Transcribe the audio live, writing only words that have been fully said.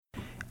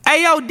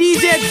Hey yo,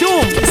 DJ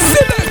Doom.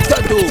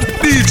 Selector Doom.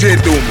 DJ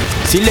Doom.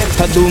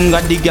 Selector Doom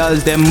got the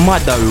girls them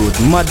motherhood.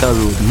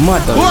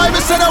 Why me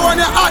say that one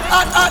you hot.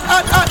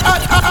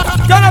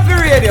 Turn up your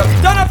radio.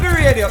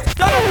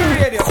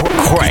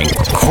 Crank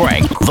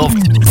the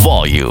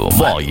volume.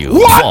 What?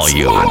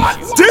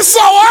 This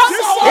hour?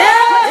 Yeah.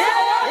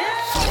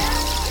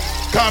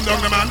 Calm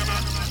down, man.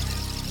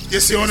 You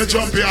see on the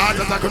jump your heart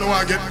attack on the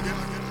wagon.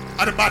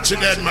 And the battery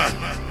dead, man.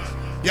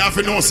 You have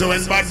to know, so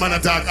when bad man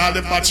attack, all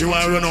the battery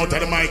want to run out of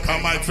the mic,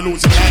 and mic for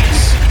losing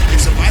lives.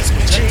 It's a nice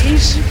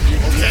jeez.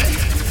 Okay.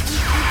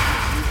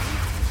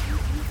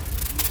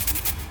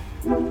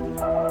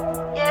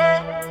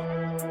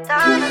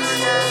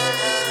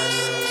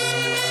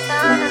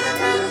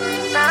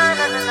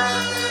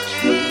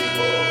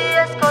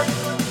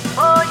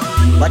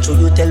 What should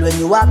you tell when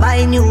you are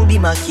buying new? Be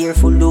more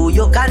careful, though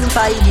you can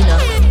find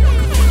enough.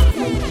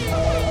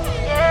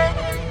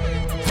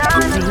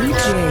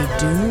 DJ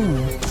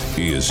Doom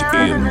is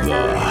in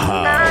the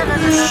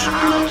house.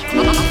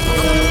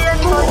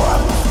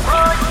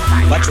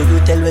 What should you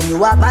tell when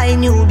you are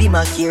buying new? Be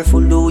more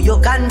careful, though you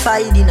can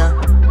find enough.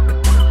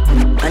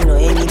 I know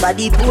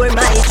anybody pour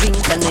my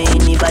drink, I know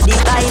anybody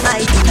buy my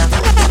dinner.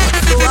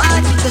 So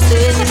hard to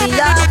say enemy,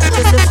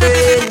 just a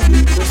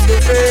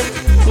friend.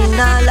 Me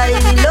nah lie,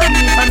 me love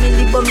me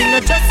family, but me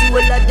not trust you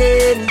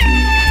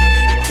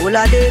all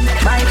of them,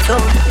 my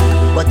son.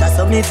 But that's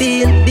how me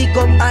feel. Big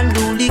up and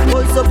do the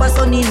calls up a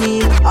sunny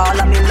meal. All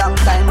of me long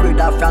time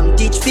brother from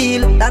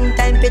Teachfield. Long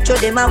time petro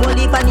them a hold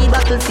up on the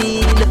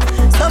battlefield.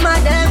 Some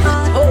of them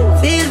are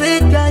filled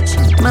with grudge.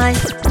 My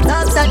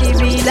dogs are the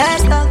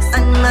realest dogs,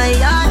 and my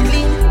heart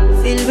clean,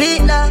 filled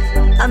with love.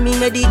 And me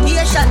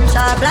medication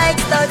sharp like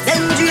studs.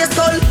 Them dress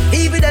skull,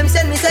 even them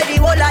send me say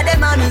the whole of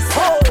them a miss.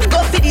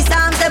 Go for the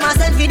Psalms, them a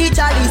send for the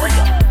chalice.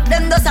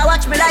 Them does a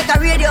watch me like a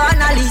radio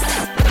analyst.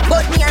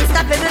 But me and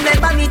stop it,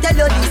 remember me tell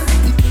you this.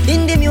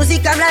 In the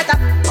music I'm like a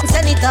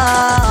senator.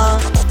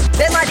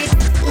 Them a the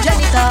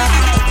janitor.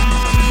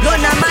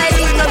 None of my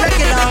league no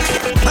regular.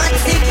 Man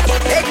sick,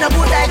 head no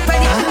good like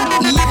Freddy.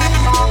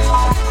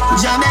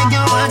 Jah beg you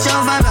watch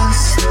over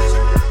us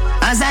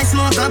as I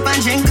smoke up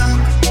and drink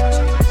up.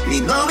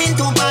 We going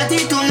to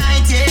party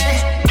tonight,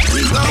 yeah.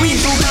 We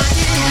going to party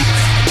tonight.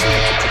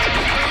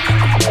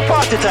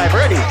 Party time,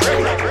 ready.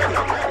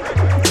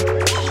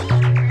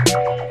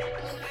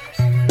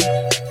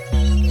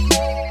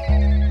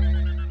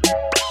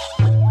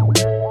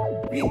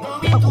 We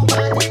going to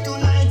party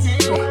tonight,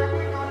 yeah.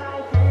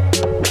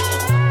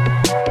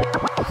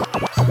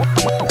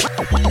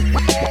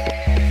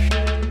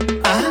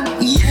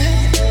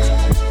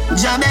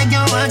 Jah beg you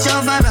watch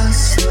over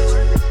us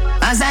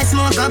as I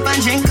smoke up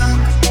and drink up.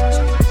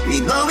 We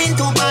going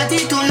to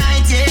party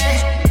tonight,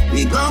 yeah.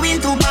 We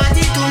going to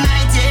party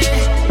tonight,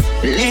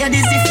 yeah.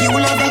 Ladies, if you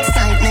love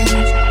excitement,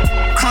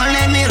 come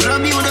let me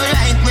rub you the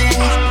right way.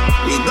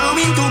 We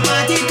going to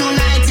party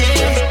tonight,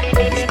 yeah.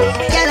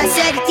 Girl, I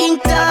said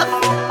think tough.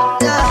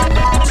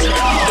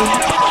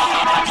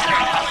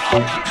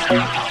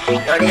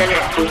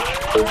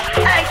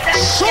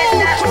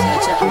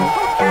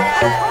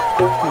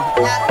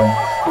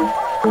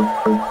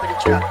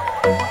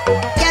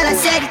 Girl, I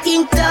said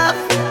think tough.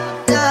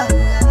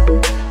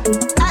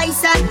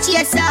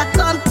 Chaser,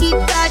 come keep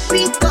that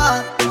drink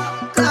up.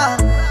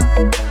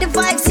 The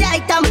vibes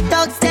right, I'm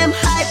thugs, them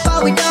hype,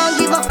 but we don't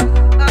give up.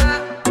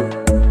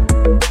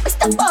 We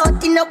step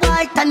out in the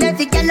white and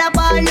every girl a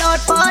ball out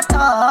for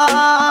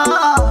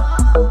talk.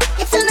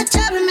 If you're not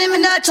traveling, me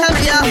not travel,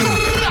 yo.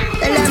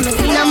 Tell them me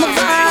in my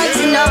vibes,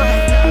 you know.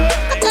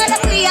 I tell them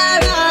we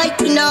alright,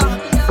 you know.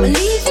 We're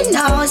leaving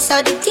now,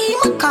 so the team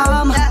will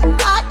come.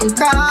 At the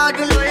crowd,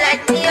 you know,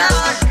 let me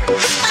out.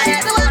 I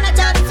never wanna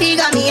try to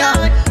figure me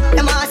out.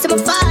 Them ask me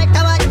fight,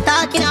 what you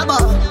talking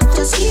about?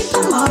 Just keep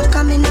them all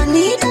coming, I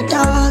need a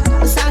dog.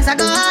 The songs are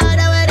God,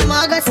 I wear them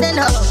all go send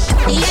up.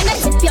 The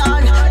energy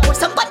pure, put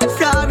some on the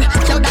floor.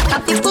 Show that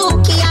coffee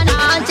bookie and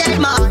 100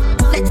 more.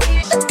 Let's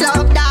hear the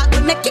club, dog,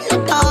 we're making the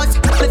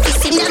toast. We're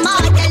fixing them all,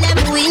 tell them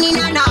winning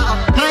and all.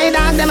 My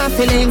dog, them a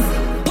feelings.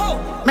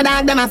 My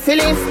dog, them a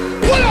feelings.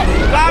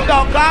 Calm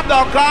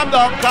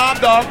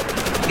down.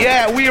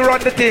 Yeah, we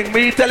run the thing.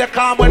 Me tell you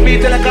calm when me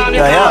tell you calm,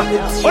 you calm.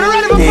 When you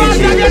ready for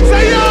party again,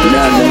 say yo!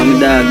 Dog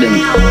them. You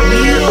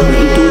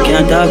two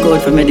can't talk out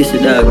for me, this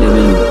is dog them, you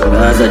know.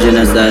 That's a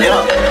genocide.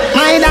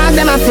 My dog,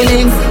 them a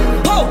feelings.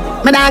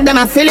 My dog, them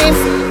a feelings.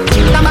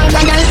 Come on,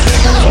 girl.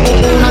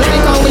 No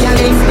like how we are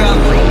live.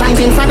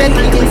 Fighting for it.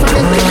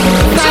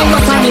 Time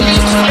for family.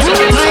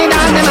 My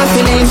dog, them a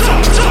feelings.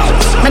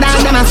 My dog,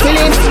 them a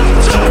feelings.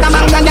 Come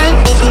on, girl.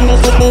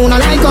 No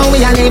like how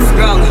we are live.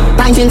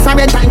 Fighting for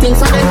it. Time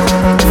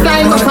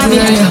for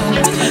family.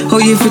 Oh,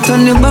 if you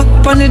turn your back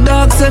on the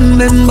dogs and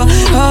remember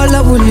all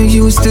I when you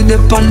used to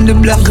dip on the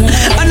block.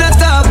 And I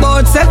talk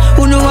about say,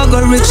 who know I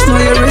got rich,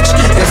 know you're rich.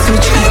 You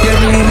switch, you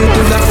really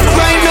do that.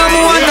 Right now, I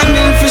want a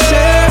meal for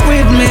share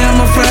with me. I'm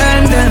a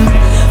friend them.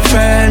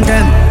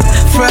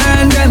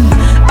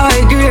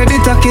 I grade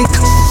it a kick.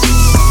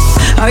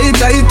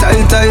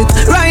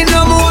 Right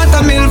now, I want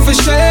a meal for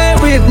share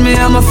with me.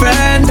 I'm a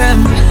friend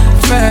them.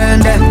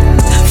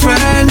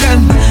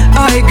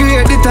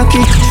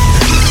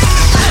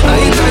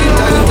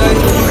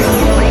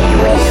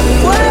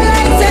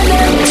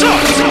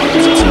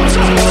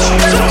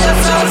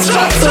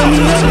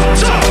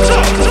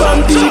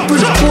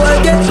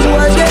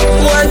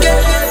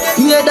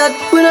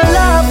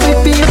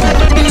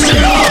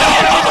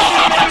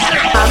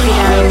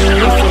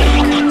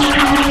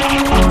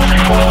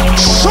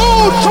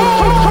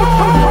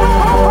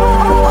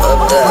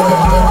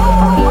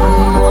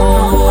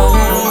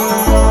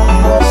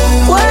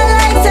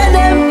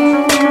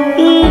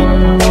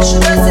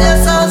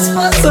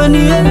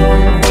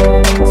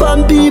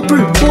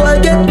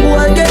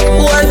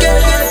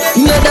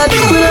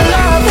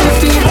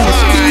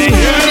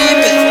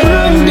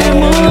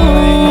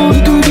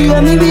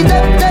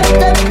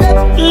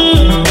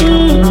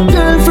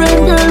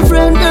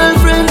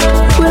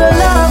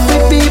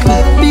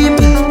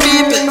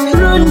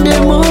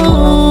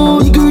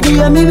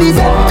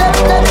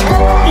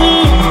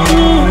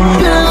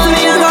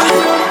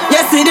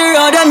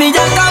 where me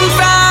just come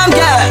from,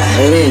 yeah.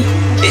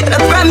 Yeah, the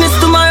promise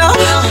tomorrow.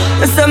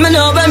 So me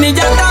know where me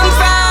just come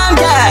from,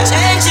 yeah.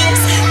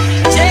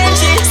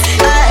 Changes,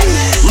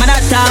 man I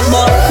talk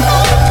about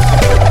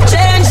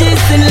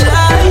changes in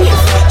life.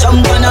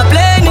 Jump on a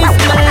plane, it's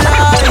my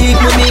life.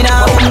 Me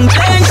now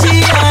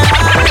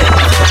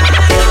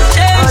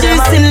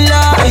changes in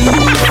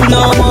life.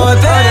 No more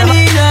pain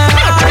in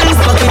eyes.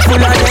 Pocket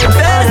full of dead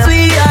face, we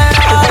eyes.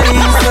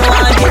 No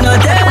one cannot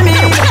tell me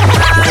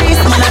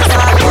lies. Man I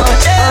talk about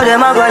changes.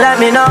 Them a go let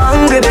me know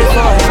hungry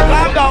before.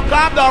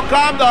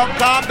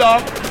 Calm down.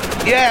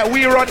 Yeah,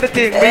 we run the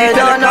thing. We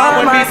tell them calm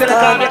when we tell them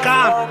calm, you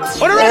calm.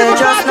 What the ready for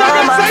calm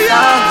down, say yeah.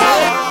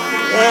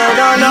 They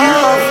don't know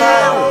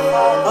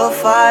how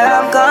far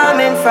I'm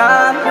coming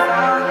from.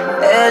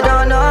 They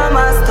don't know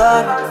my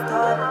story.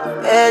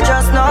 They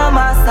just know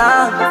my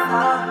sound.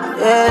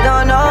 They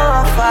don't know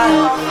how far.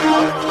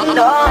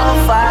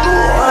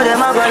 Oh,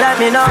 them a go let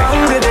me know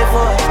hungry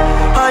before.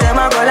 Oh, them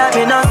a go let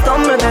me know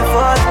stumble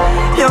before.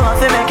 You want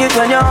to make it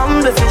when you're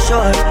humble for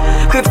sure.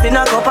 Crips in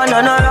a cup and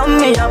none around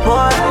me a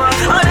pour.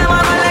 Oh, them a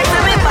go like to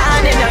be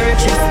born in the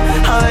riches.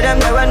 How them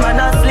there when man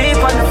asleep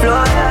on the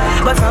floor.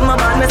 But from a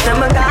man, me say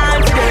me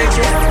gone to the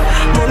riches.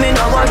 Mommy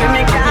no worry,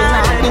 me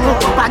can't.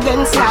 Up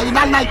against slide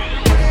and night.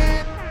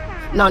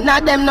 None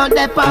of them not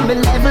there on me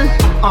level.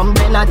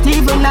 Not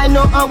even I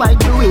know how I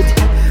do it.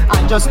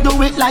 I just do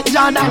it like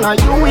Jordan or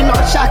you will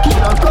not Shaki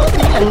or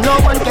Kobe, and no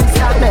one can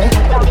stop me.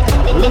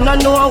 Me no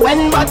know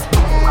when, but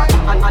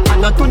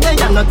I'm not today,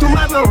 I'm not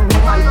tomorrow.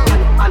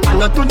 I'm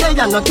not today,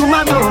 I'm not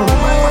tomorrow.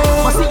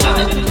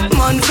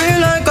 Man feel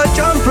like a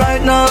champ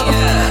right now,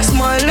 yeah.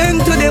 Smiling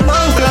to the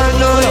bank right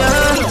now,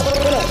 yeah.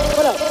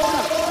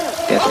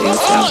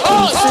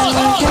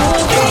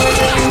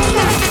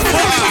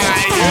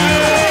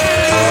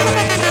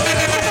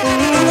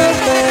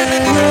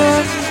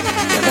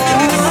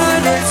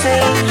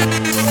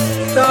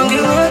 Don't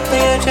give up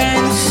your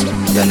chance.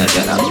 Jenna.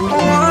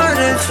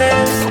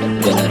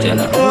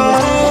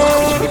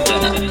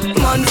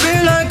 Man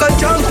feel like a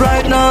champ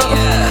right now,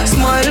 yeah.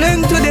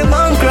 Smiling to the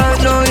bank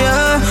right now,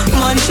 yeah.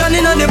 Man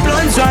shining on the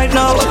plans right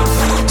now.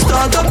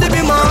 Start up to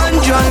be my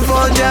hand drive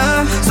out,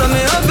 yeah. So me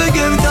have to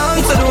give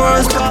thanks to the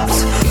worst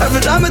class.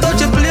 Every time I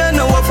touch a plane,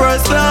 now a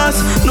first class.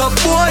 No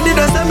boy did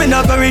I say me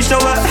never reach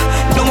nowhere.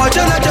 No more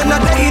Jenna, taking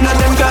at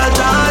them girl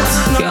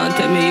dance. Can't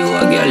tell me you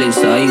a girl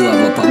inside, you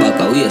have a back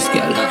a waist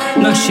girl.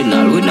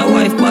 National, we no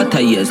wife but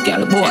a years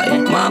girl.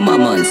 Boy, mama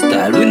man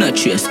style, we no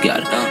chase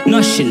girl.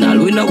 National,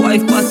 we no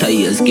wife but a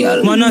years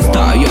girl. Man a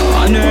star, yo,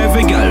 and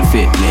every girl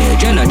fit me.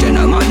 Jenna,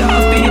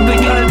 mother people,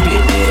 girl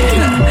fit me.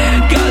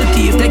 Girl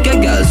thief, take a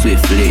girl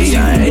swiftly.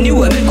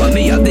 Anyway, me come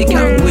me have the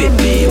gang with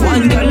me.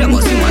 One girl, I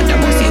must see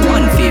 150.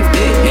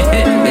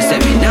 Me say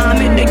me nah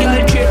make the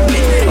girl trip me.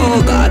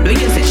 Oh God, when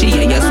you say she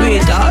ain't your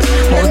sweetheart,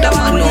 most of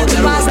man know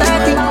the road.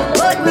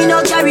 But me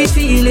no carry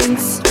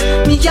feelings.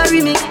 Me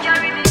carry me.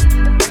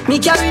 Me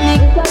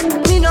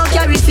no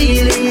carry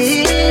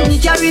feelings. Me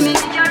carry me.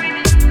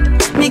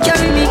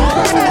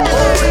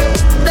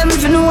 Them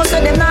if you know so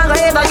them not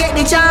gonna ever get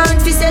the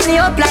chance to set me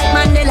up like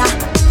Mandela.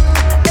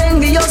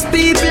 Envious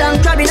people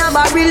and crabbing a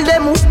barrel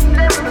them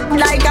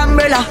like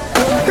umbrella.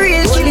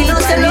 Real killing no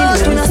sell out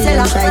to no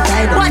seller.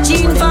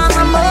 Watching for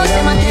my mouth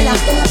them a teller.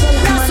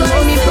 That's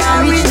why me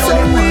parents so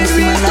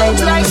real talk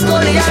like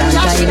Scully and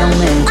Joshy.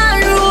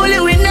 Unruly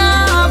we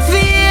not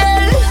feel.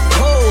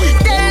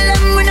 Tell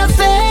them we no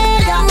fail.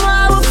 Them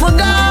why we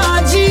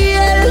forgot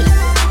jail.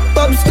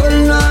 Pop Skull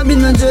not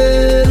been a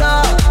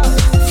jailer.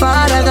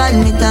 Father God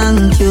me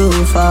thank you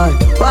for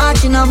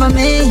watching over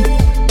me.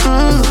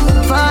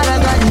 Father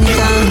God me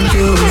thank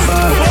you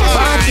for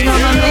watching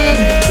over me.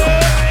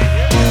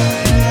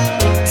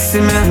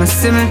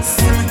 See me,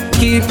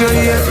 keep your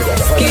ear,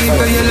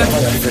 love.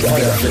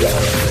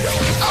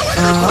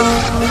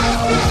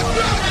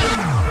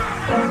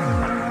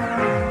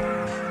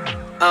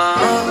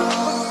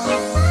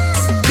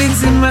 Things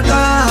in my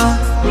car.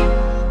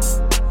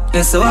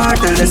 It's so hard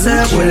to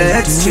listen with the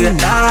extra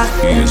dark.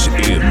 Is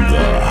in the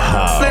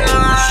house.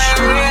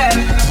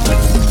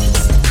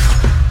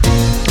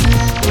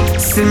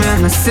 See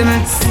me,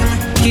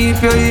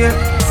 keep your ear,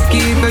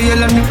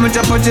 love. If me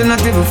drop out, you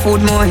not even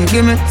food more, you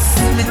give me.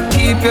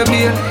 Keep your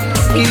beer.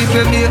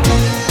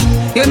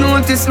 You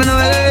notice me no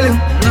hell.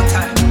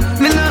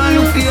 Me nah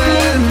look for your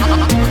hell.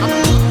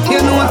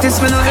 You notice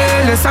me no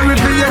hell. Sorry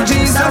for your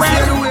Jesus.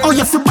 Oh,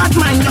 you feel bad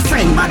mind your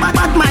friend.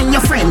 Bad mind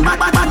your friend.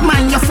 Bad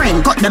mind your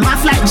friend. Cut them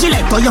off like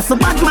Gillette. Oh, you feel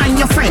bad mind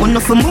your friend. When you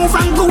feel move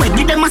and go away,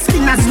 give them a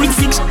spinners with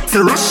six.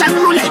 Feel Russian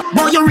roulette.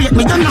 Boy, you rate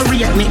me, don't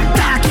rate me.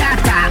 Talk.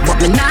 But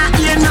me not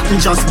hear nothing,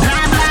 just blah.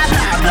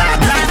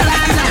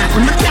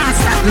 When me can't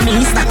stop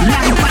me, stop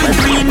life and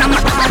green. I'm a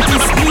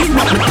artist clean,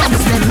 but me thumbs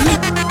them me.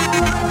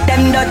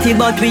 Them dirty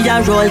but we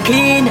a roll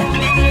clean.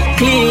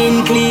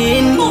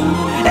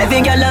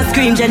 Every girl a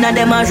scream, Jenna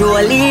them a roll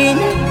in.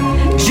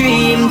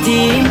 Dream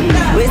team,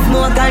 we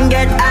smoke and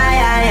get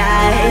high.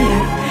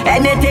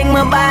 Anything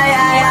me buy,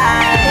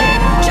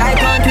 Try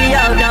country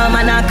out now,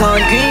 man I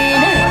count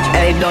green.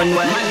 Hey, done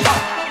well.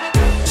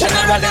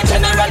 General,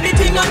 the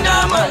thing on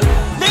normal.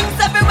 Things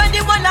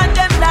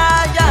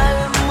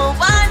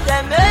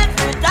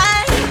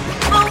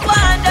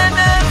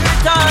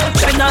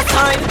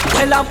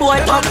tell a boy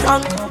pump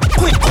punk.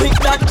 Quick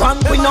that crank,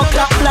 we no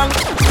clap blank.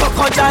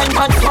 Crocodile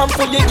man come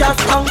for the gas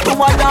tank. To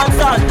a dance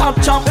all top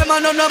chump. Them a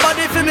no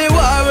nobody fi me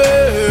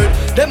worried.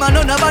 Them a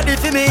no nobody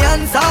fi me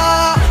answer.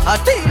 A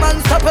team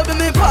unstoppable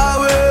me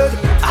forward.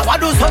 I wa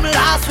do some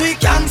last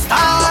week youngster.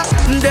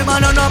 Them a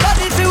no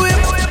nobody fi we.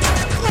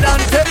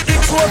 Don't take the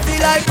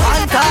trophy like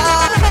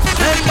Panther.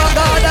 Remember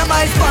God am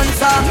my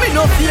sponsor. Me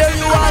no fear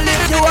you all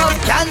if you have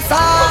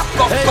cancer.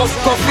 Go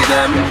for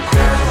them.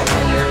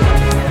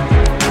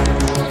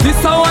 This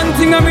a one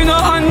thing I me no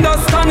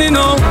understand, you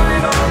know.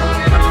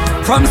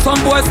 From some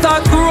boys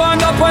start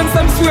growing up and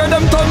some swear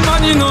them turn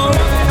man, you know.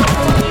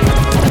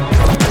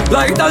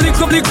 Like the lick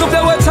up, they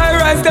will try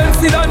rise them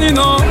sit down, you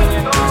know.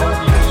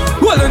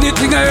 Well,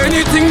 anything,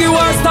 the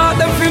war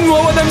start, them fin know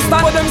what them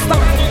start,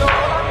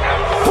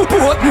 Put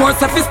more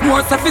surface.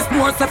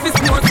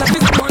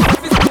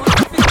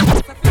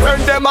 When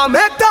them a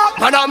make talk,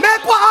 man a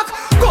make walk.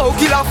 Go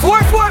kill a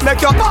 4-4,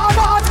 make your power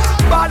out.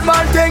 Bad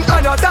man thing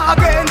and your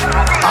talking.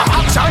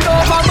 Action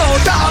over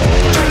mouth talk.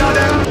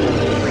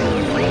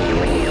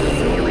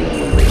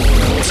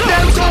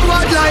 Them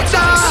forward like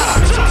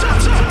that.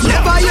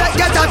 Never yet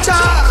get a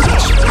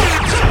charge.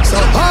 So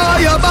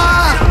hold your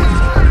back.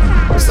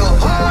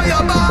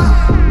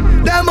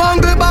 Them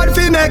hungry bad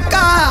fi make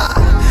car.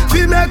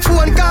 Fi make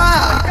phone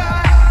car.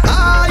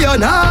 You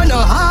know no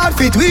hard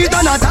fit we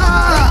done a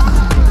talk.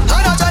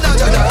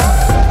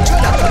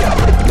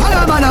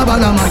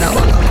 Banga mana.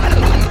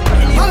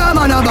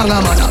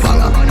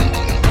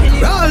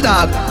 Roll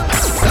dog.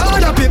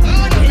 Roll up it.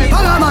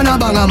 Banga mana.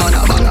 Banga mana.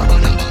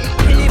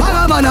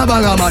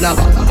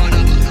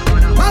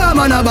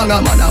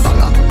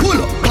 Pull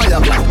up. Fire.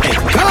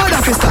 Roll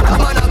up fist.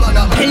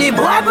 Any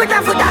boy put a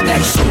foot and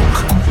get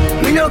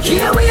shook. Me no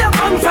care where you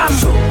come from.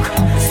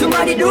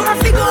 Somebody do a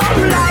figure up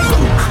like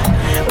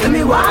hook. When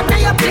me walk to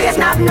your place,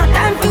 not no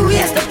time to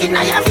waste. Looking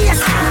at your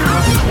face.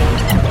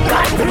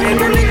 God bring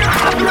me no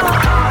have no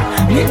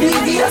heart. Me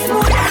devious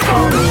more than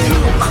how me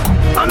look.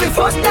 And me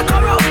first take a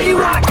round the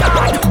water.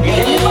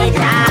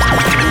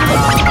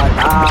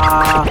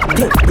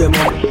 Take them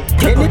up.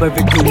 Take up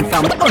everything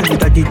from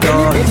under the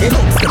door.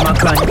 Looks them a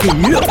cranky,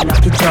 look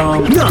like a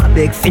charm. Nah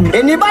big fin.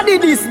 Anybody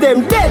this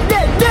them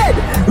dead.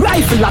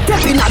 Rifle a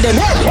tapping at them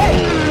head.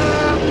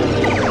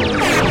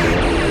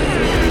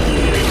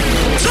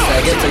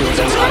 I get to use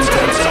them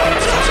content.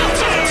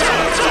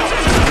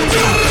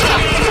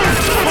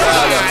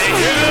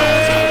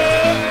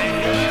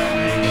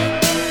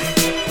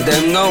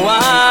 Them no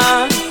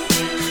one,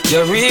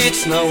 you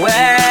reach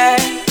nowhere.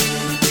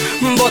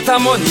 But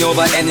I'm money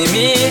over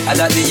enemy, and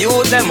that the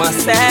youth them a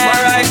say.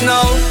 But right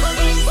now,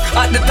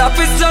 at the top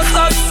it's just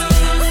us.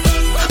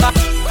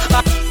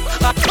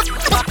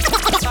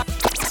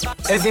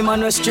 Every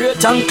man was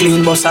straight and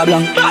clean, bossa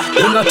blanc.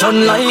 You not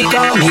turn like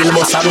a meal,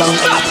 bossa blanc.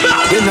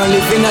 You not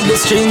living at the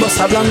stream,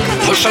 bossa blanc.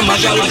 Push a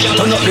magal,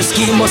 turn up the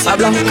scheme, bossa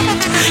blanc.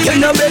 You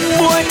know big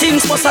boy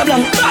things, bossa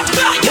blanc.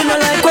 You know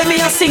like when me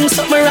a sing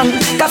something wrong.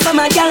 Cause I'm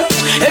a gal,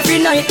 every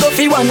night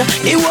coffee one.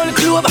 The whole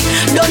club,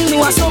 don't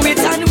know so we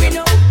done, we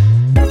know.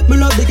 Me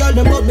love the girl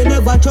them but me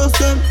never trust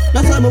them.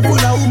 That's why me full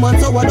of woman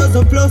so I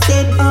doesn't plus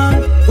them.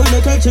 When me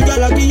catch a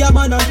girl I give a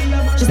man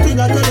she still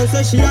a tell her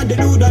say she and the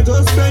dude a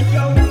just friend.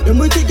 Them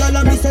with the girl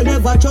and me say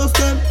never trust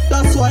them.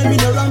 That's why me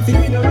no run fit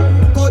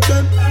cut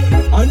them.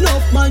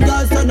 Enough man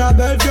girls turn a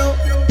Bellevue.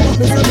 But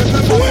me say me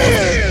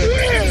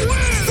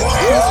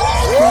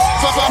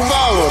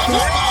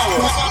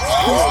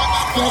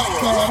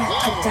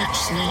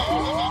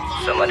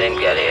Some of them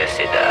girls here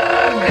say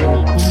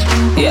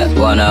dog. Yeah,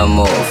 wanna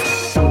move.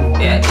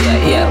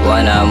 Yeah,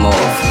 wanna move.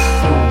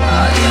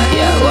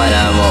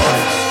 Wanna move.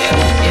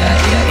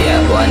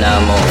 Yeah, wanna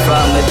move.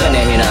 From me turn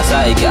you in a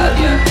side, girl.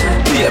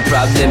 Be a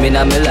problem in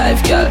my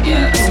life, girl.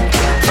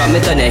 From me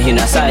turn you in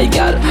a side,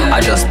 girl. I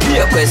just be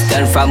a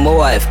question from my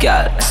wife,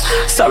 girl.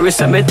 Sorry,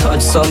 say me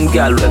touch some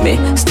girl with me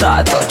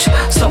start touch.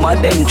 Some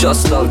of them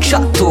just love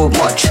chat too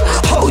much.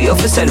 How you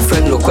fi send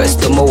friend request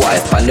to my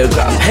wife on the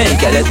gram? Hey,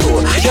 girl,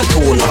 you're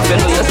too enough. You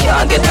know you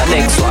can't get the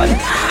next one.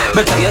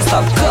 Better you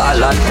stop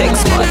call and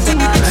text, man.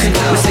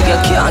 We say you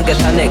can't get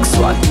the next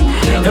one.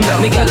 You make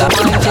me get up. I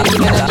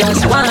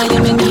just want you,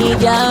 me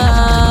need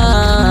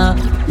ya.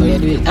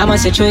 I'ma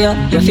say through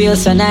you feel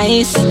so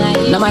nice.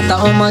 No matter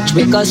how much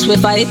we cuss, we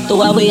fight, to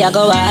a way I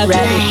go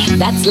alright.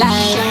 That's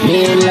life.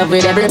 Me in love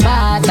with every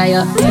part of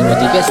you.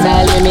 But if you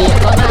style with me, I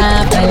come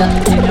after you.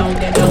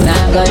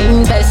 Now go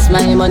invest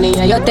my money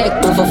and you take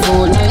me for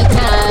food. No, you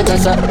can't go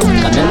so.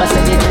 Remember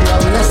said it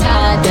when we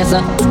start, yes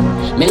sir.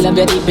 Me love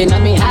you deep in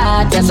my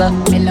heart, yes sir.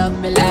 Me love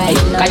like.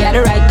 Cause you're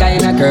the right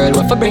kind of girl.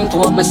 What for bring to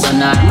up my son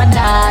or my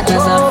dad,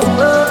 yes sir.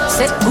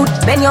 Sit good,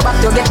 bend your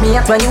back to get me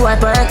up when you are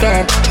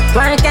twerking.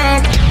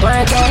 Twerking.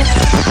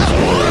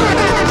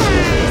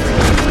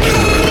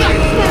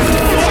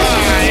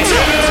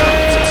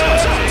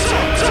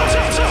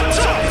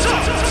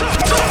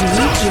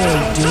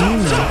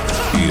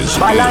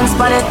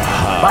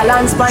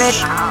 Balance pan it.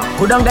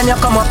 Go down then you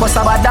come up with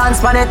a dance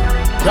pan it.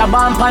 Grab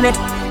on pan it,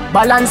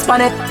 balance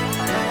pan it.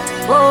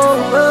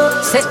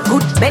 Set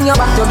good, bend your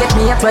back to get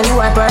me up when you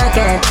are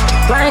twerking.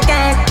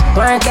 Twerking,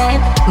 twerking.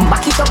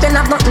 Back it up and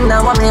have nothing to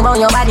worry about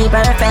your body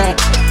perfect.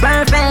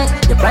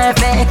 Perfect, you're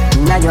perfect.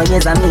 Now your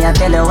ears on me, I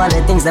tell you all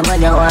the things that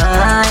when you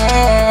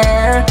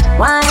wire.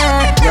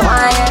 Wire, you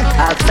wire.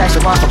 After she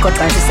want to cut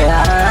and she say,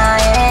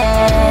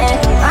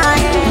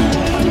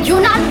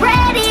 you're not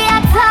ready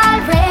at all,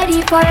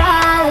 ready for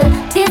all.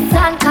 This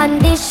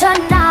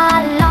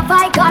unconditional love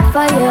I got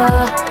for you.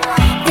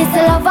 This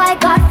love I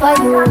got for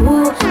you.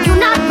 You're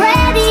not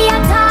ready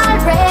at all,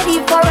 ready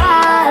for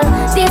all.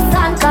 This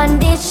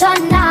unconditional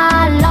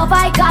love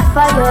I got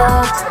for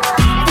you.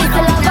 This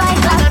love I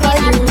got for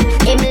you.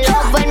 Him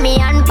love when me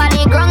and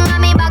body ground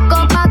and me back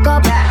up, back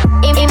up.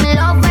 Him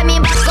love when me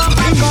back up,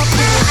 back up.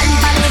 And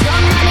body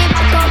ground and me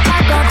back up,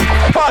 back up.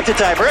 Party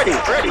time, ready.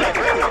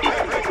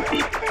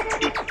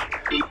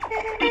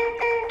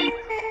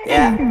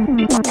 Yeah.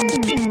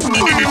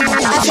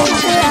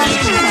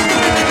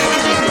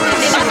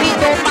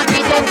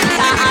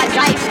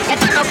 Drive. You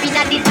turn up in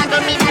a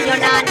disagle me that you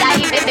not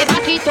die. Baby,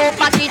 back it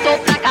up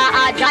like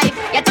a drive.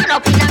 You turn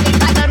up in a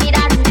disagle me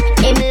that.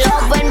 Him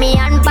love when me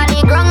and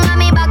body ground and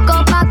me back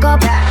up, back up.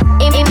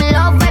 Him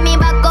love when me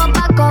back up,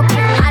 back up.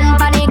 And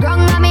body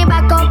ground and me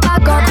back up,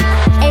 back up.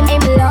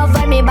 Him love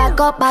when me back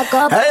up, back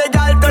up. Hey,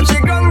 girl, touch the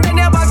ground, then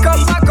you back up,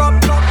 back up.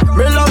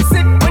 Me love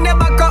sick when you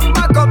back up,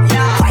 back up.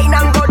 Fine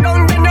and go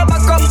down, then you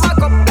back up, back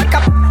up, back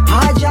up.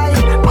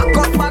 Agile, back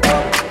up, back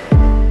up.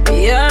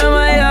 You're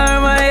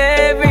my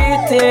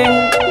everything.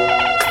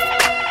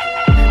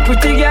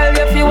 Pretty girl,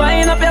 if you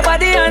wind up your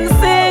body and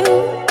sing.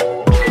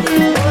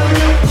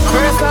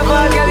 First of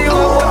all, girl, you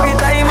up with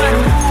diamond.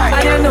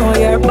 And you know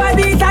your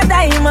body's a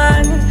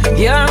diamond.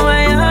 You're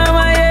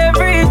my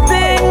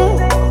everything.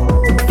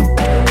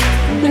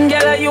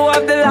 Girl, you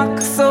have the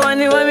lock. So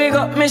anyway, me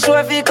got me sure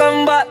if you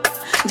come back.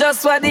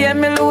 Just what the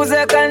me lose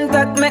your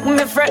contact. Make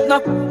me fret no,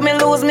 me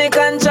lose me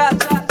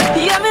contract.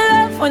 Yeah, me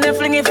love when you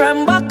fling it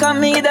from back and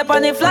me up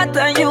on the flat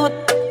and you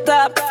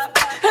top.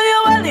 And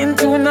you all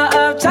into no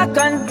half track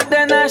and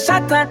then I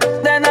shot and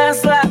then I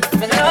slap.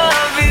 Me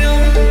love you.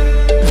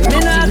 Me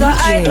not go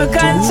hide my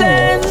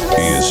conscience.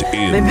 Is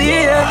in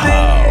Maybe the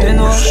house.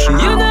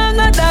 you know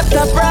no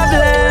doctor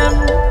problem.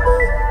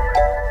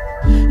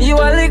 You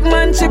a lick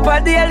man chip a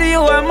deal,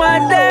 you a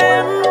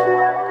madam.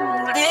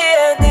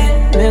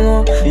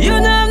 You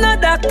know I'm no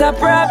doctor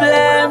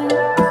problem.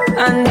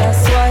 And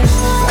that's why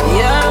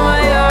you're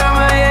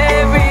my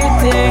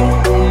everything.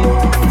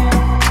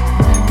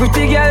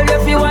 Pretty girl,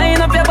 if you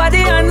wind up your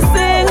body and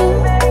sing.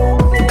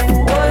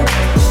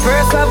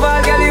 First of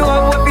all, girl, you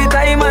up with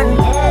diamond.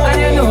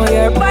 And you know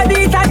your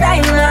body's a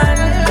diamond.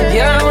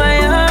 You're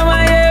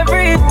my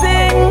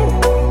everything.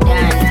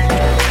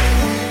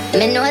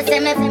 Me know say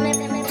me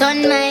turn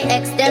my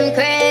ex them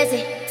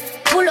crazy.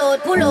 Pull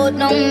out,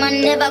 no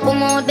man never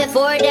come out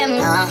before them.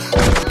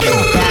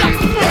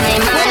 Hey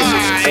man,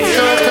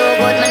 so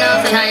good man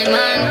off time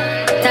man.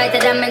 Tighter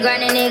than my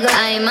granny nigga,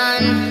 I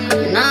man.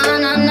 No.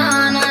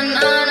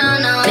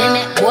 Me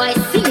make boy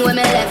sing when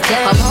me left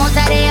them. Come out of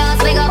the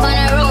house, we go on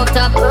the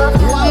rooftop.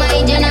 You are my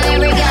general,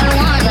 every girl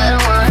want that.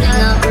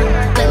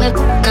 Let me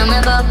on my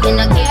back, in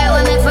the care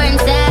when my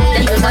friends say.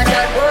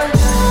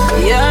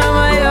 You're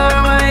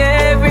my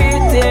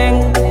everything.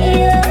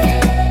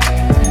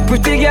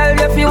 Pretty girl,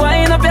 if you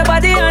wind up your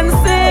body and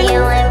sing.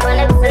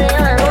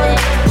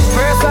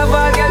 First of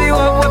all, girl, you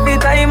up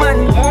with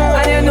diamond.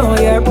 And you know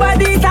your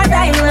body's a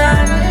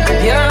diamond.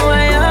 You're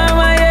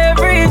my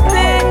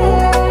everything.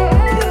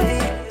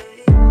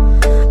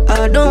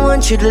 I don't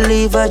want you to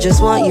leave, I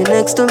just want you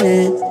next to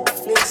me.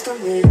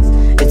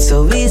 It's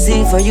so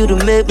easy for you to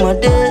make my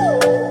day.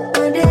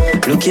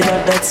 Looking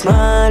at that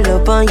smile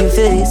up on your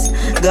face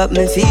got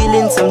me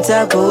feeling some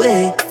type of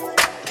way.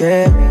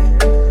 Girl,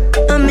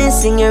 I'm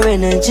missing your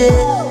energy.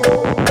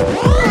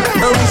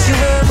 I wish you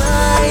were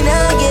mine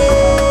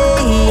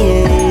again.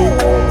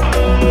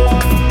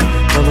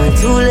 Am I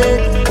too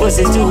late? Was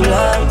it too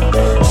long?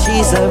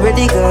 She's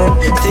already gone.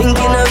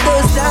 Thinking of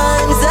those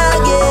times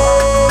again.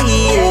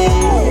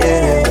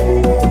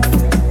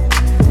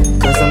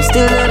 Cause I'm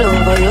still not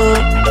over you.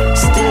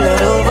 Still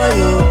not over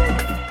you.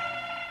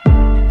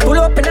 Pull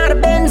up in the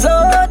Benz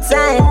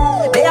outside.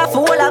 They are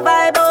full of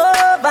vibe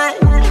over.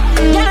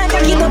 Yeah,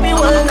 jack it up in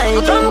all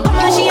night. Come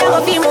on, she have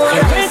a few more.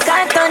 Every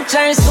car touch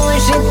her soul,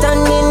 she turn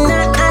in a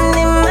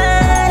animal.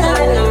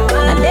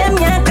 And them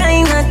ya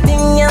kind of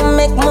thing ya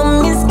make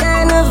mommy's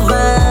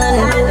carnival.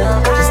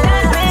 She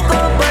start make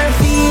up her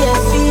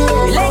face,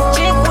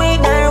 electric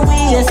with her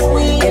waist.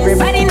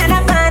 Everybody not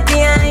a party,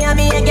 I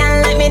be a girl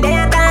like me they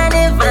a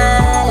carnival.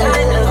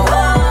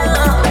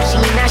 She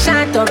in a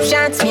shot up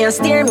shots, me a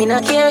steer, me no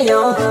care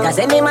yo. Cause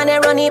any man a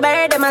run the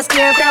bird, them a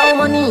scare crowd.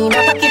 Money in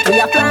a pocket, we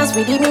a plans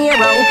with the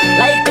mirror.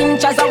 Like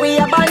pinchers, so we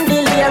a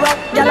bandolier.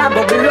 Y'all a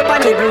bubble up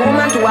on every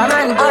woman to a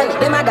man. All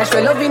them a dash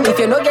for loving if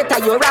you no get a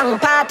you wrong.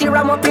 Party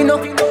ram up you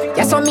know.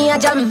 Yeah, so me a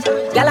jam.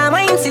 Y'all a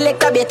mind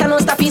select a better no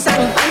stop his song.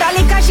 And the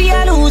liquor she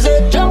a lose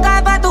it. Drunk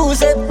up a two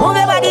sip. Move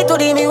your body to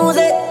the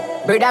music.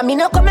 Brother, me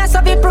no come as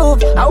a be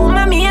proof. A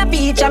woman me a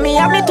feature, me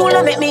have me tool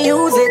to make me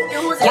use it.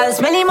 Girl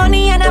smelly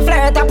money and a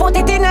flirt, I put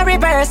it in a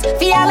reverse.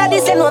 For all of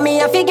this, you know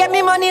me, I fi get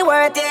me money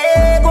worth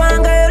it. Go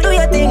on, girl, do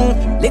your thing.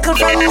 Little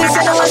from me,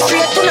 so I was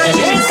straight to the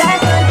chase. I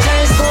can't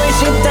try school,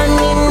 she done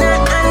in a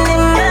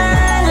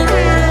animal.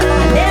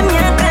 Them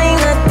ya kind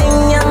of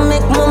thing, ya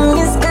make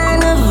mommy's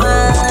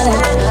carnival.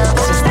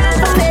 She start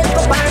to make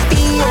up her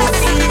feels.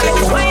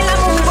 While I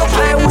move up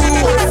her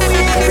wheels.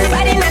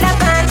 Everybody know the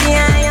party,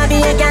 I be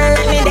a girl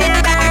like me, they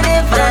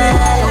carnival.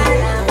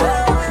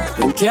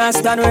 You can't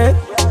stand with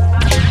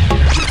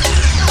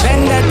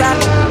vendetta.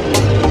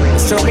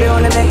 Struggle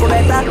only make you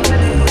better.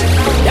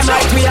 Them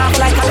write me off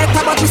like a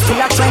letter, but we still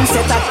a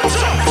trendsetter.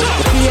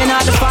 The pain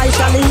of the fight,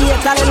 all the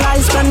hate, all the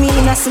lies from me,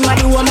 and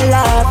somebody who me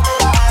love.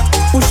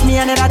 Push me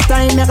another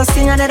time, make a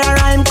sing another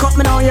rhyme. Cut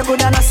me now, you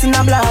could have not seen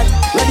a blood.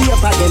 Ready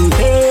up again,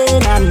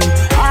 pain and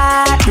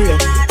heartbreak.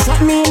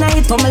 Shut me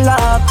night for me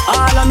love.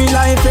 All of me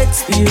life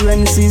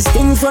experiences,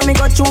 things when me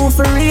got through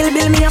for real,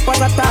 build me up as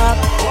a top.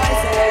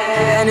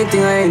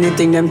 Anything or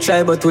anything them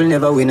try, but we'll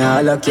never win.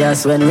 All of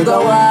chaos when we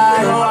go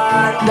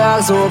war.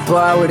 Dogs so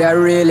poor with a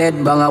real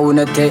head bang. I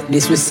wanna take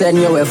this, we send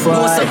you away for.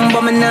 Know something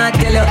but me not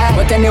tell you.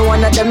 But any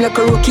one of them like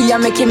a rookie, I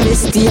make him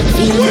mistake.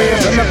 Feel me,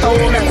 run up a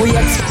home, make we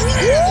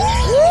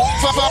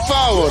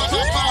Forward.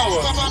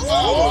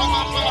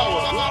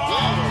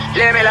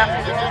 Play me la.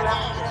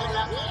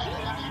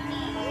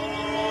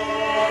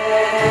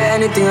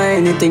 Anything or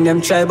anything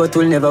them try, but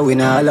we'll never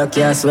win. All of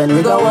chaos when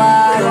we go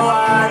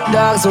war.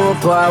 Dogs so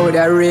poor with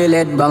a real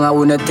head bang. I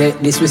wanna take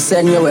this, we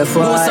send you away for.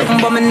 Know something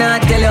but me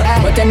not tell you.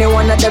 But any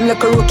one of them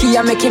like a rookie,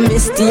 I make him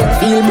mistake.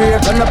 Feel me,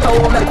 run up a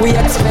home, make we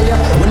expel you.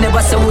 We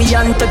never say we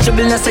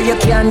untouchable, no say you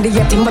can't do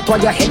your thing. But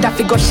while your head off,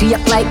 you go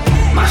shake like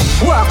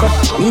walk up,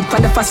 eat for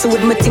the fast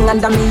with me thing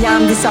under me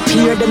arm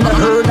disappear. Them the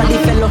herd of the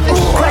fellow.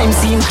 Crime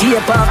scene,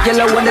 tape off,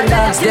 yellow when the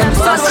dogs them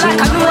fast like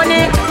a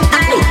money.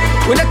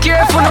 We not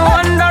careful, no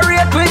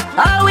underrate with.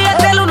 All we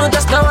tell you, no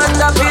just no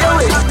underpay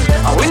with.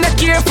 We not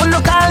careful,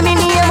 no call me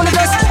name, no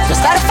just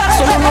start facts,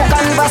 so no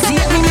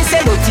conversate me. Me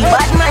say, dirty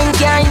bad mind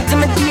can't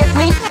intimidate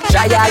me.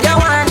 Try all you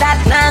want, that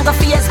nah go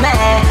face me.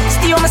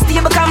 Stay on my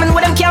stable, coming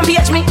with them can't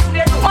beat me.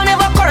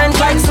 Whenever current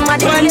like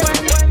somebody.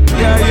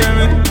 Yeah, hear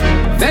me?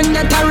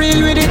 Vendetta real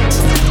with it.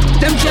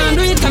 Them can't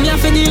do it, I'm here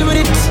to deal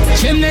with it.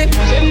 Chimney,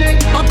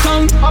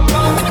 Uptown,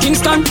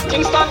 Kingston.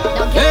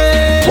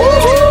 Hey.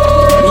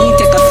 Me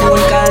take a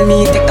phone call,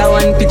 me take a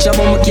one picture,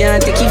 but me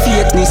can't take your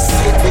fakeness.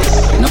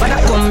 Nobody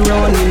come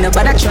round me,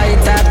 nobody try to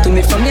talk to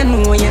me. From you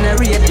know you not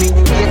rate me.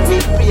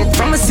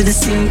 From a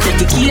citizen, take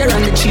the key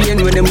on the train.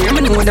 When them hear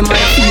me know them are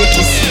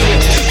fakeness.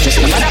 Just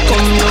nobody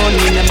come round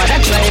me, nobody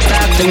try to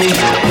talk to me.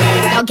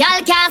 No girl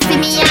can't see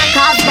me and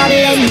cause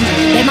problem.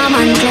 Them a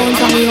man clown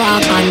so me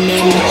walk on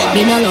them.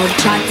 Me no love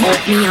chat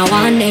but me I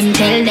want them.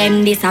 Tell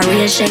them this a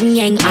real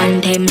Shenyang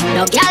anthem.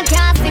 No girl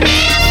can't see me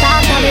and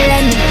start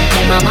problem.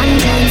 Them a man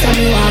clown so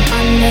me walk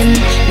on them.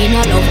 Me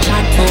no love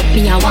chat but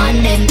me I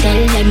want them.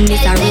 Tell them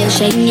this a real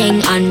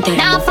Shenyang anthem.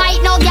 Now fight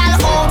no girl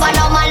over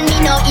no man, me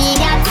no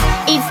idiot.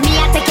 If me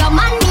a take your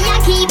man, me a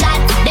keep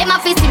that. Them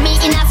a fi see me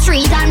in a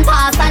street and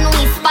pass and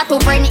whisper to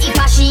friend if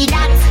a she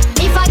that.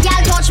 If a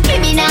girl touch me,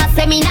 me nah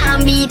say me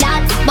nah be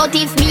that. But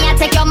if me a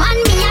take your man,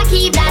 me a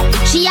keep that.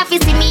 She a fi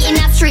see me in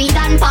a street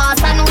and pass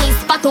and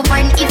whisper to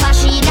friend if a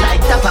she that.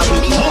 Like tapa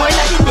with me more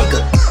like the nigga.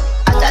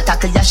 At a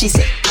tackle ya she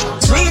say.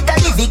 Sweet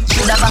and the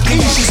victory of a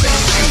clean she say.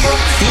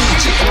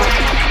 DJ.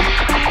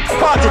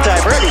 Party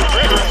time, ready?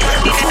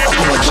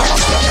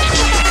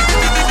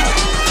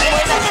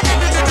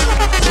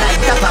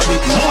 Like tapa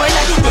with me more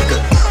like the nigga.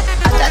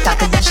 At a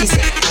tackle ya she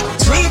say.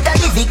 Sweet and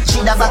the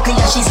victory of a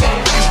clean she say.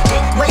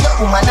 Where your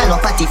woman and no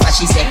party for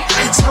she say.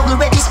 Smuggle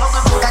ready,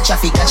 catch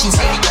traffic and she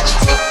say.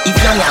 If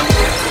you am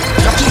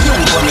lucky you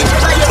come in,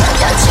 never you can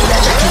dance with a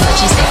Jackie and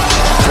she say.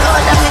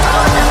 Proud of it,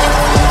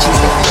 she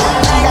say.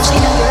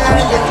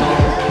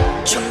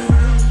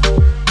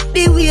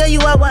 The way you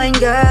a wine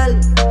girl,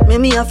 make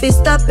me have to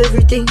stop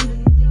everything.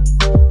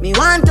 Me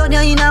want on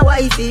you in a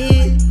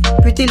wifey,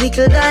 pretty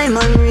little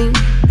diamond ring.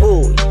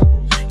 Oh,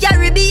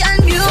 Caribbean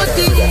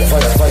beauty,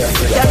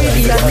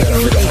 Caribbean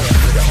beauty.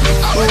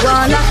 You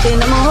wanna lock in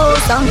my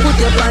house and put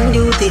you on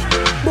duty.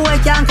 Boy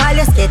can't call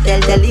you skate,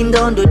 tell him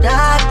don't do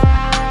that.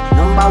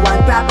 Number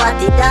one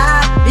property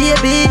that.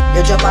 Baby,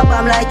 you drop a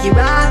bomb like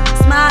Iraq.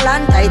 Small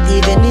and tight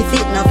even if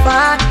it not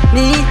fat.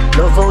 Me,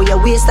 love how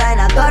your waistline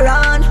a go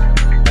round.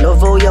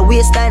 Love how your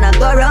waistline a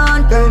go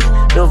round, girl.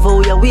 Love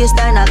how your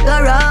waistline a go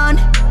round.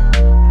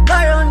 Go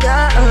round,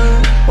 girl.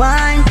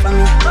 Wine for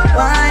me,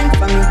 wine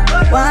for me,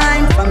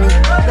 wine for me,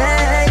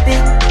 baby.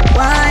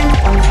 Wine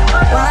for me,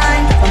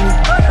 wine for me,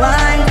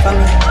 wine for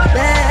me,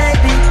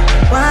 baby.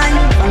 Wine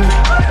for me,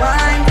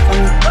 wine for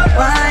me,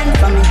 wine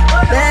for me,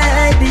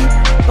 baby.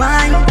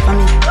 Wine for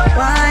me,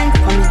 wine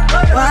for me,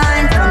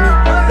 wine for me,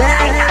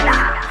 baby.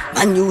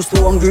 Man used to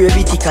hungry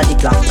every tick of the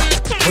clock.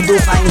 We do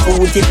find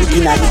food to put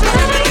in a the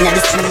clock. In the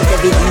street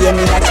every day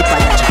me a chip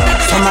and a chop.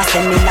 Some a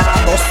send me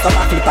now bust, some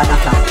a flip and a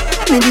flap.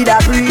 Me did a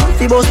breathe,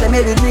 fi bust them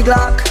head with me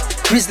Glock.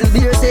 Crystal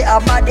beer say a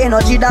bad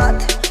energy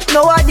that.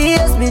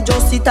 Nowadays, me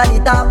just sit at the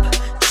top.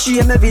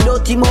 Shame every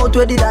dirty mouth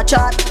where did I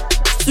chat.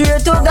 Swear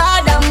to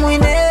God I'm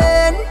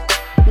winning.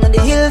 On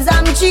the hills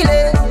I'm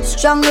chillin'.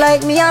 Strong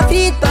like me and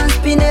feet on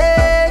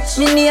spinach.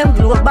 Me name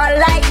global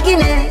like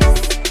Guinness.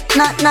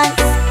 Not nice,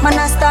 man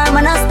a star,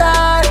 man a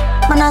star.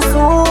 Man a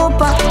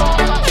super.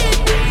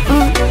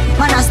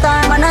 Man a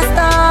star, man a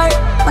star.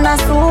 Man a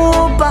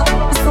super,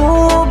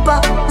 super,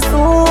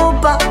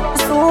 super,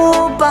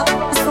 super,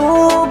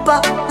 super,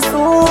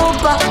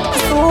 super,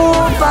 super,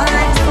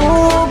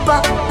 super,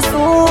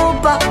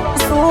 super,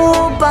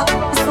 super,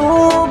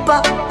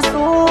 super,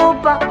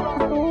 super.